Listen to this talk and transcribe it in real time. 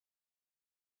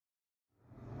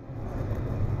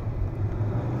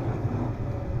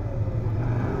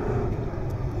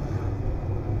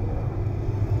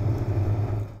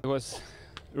was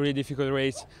a really difficult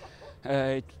race.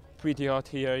 It's pretty hot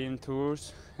here in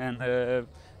Tours, and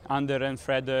Ander and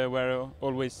Fred were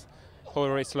always whole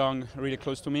race long really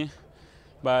close to me.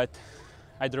 But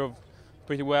I drove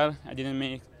pretty well. I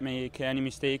didn't make any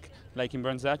mistake like in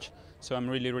Brandsatch, so I'm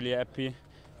really happy.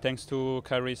 Thanks to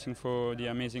Car Racing for the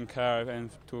amazing car, and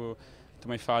to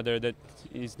my father that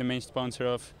is the main sponsor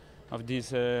of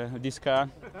this car.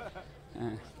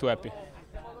 Too happy.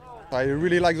 I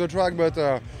really like the track, but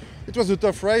it was a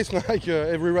tough race, like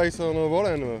every race on oval.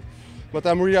 And but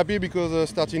I'm really happy because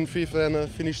starting 5th and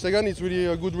finish 2nd, it's really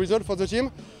a good result for the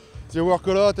team. They work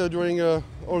a lot during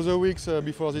all the weeks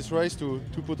before this race to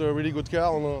put a really good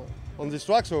car on this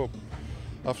track. So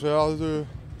after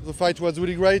the fight was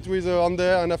really great with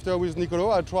Ander, and after with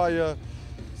Nicolò, I try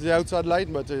the outside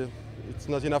line, but it's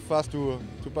not enough fast to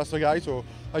pass the guy. So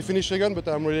I finished 2nd, but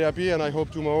I'm really happy, and I hope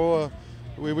tomorrow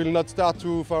we will not start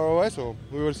too far away. So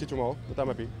we will see tomorrow, but I'm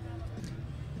happy.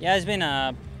 Yeah, it's been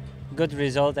a good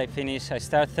result. I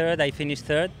start 3rd, I finished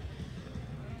 3rd.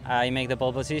 I make the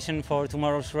pole position for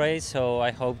tomorrow's race, so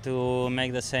I hope to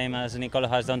make the same as Nicolò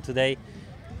has done today.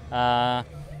 I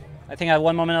think at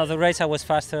one moment of the race I was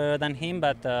faster than him,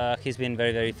 but he's been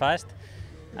very fast,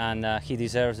 and he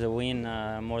deserves the win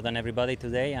more than everybody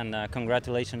today. And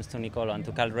congratulations to Nicolò and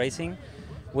to Car Racing.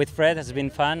 With Fred, it's been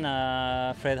fun.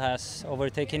 Fred has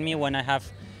overtaken me when I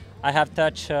have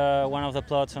touched one of the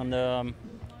plots on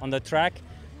the track.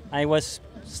 I was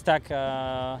stuck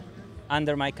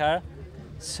under my car.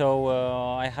 So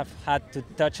I have had to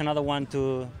touch another one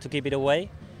to keep it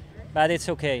away, but it's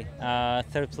okay.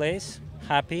 3rd place,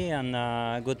 happy,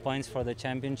 and good points for the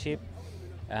championship.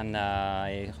 And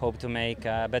I hope to make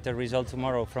a better result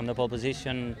tomorrow. From the pole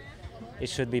position, it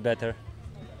should be better.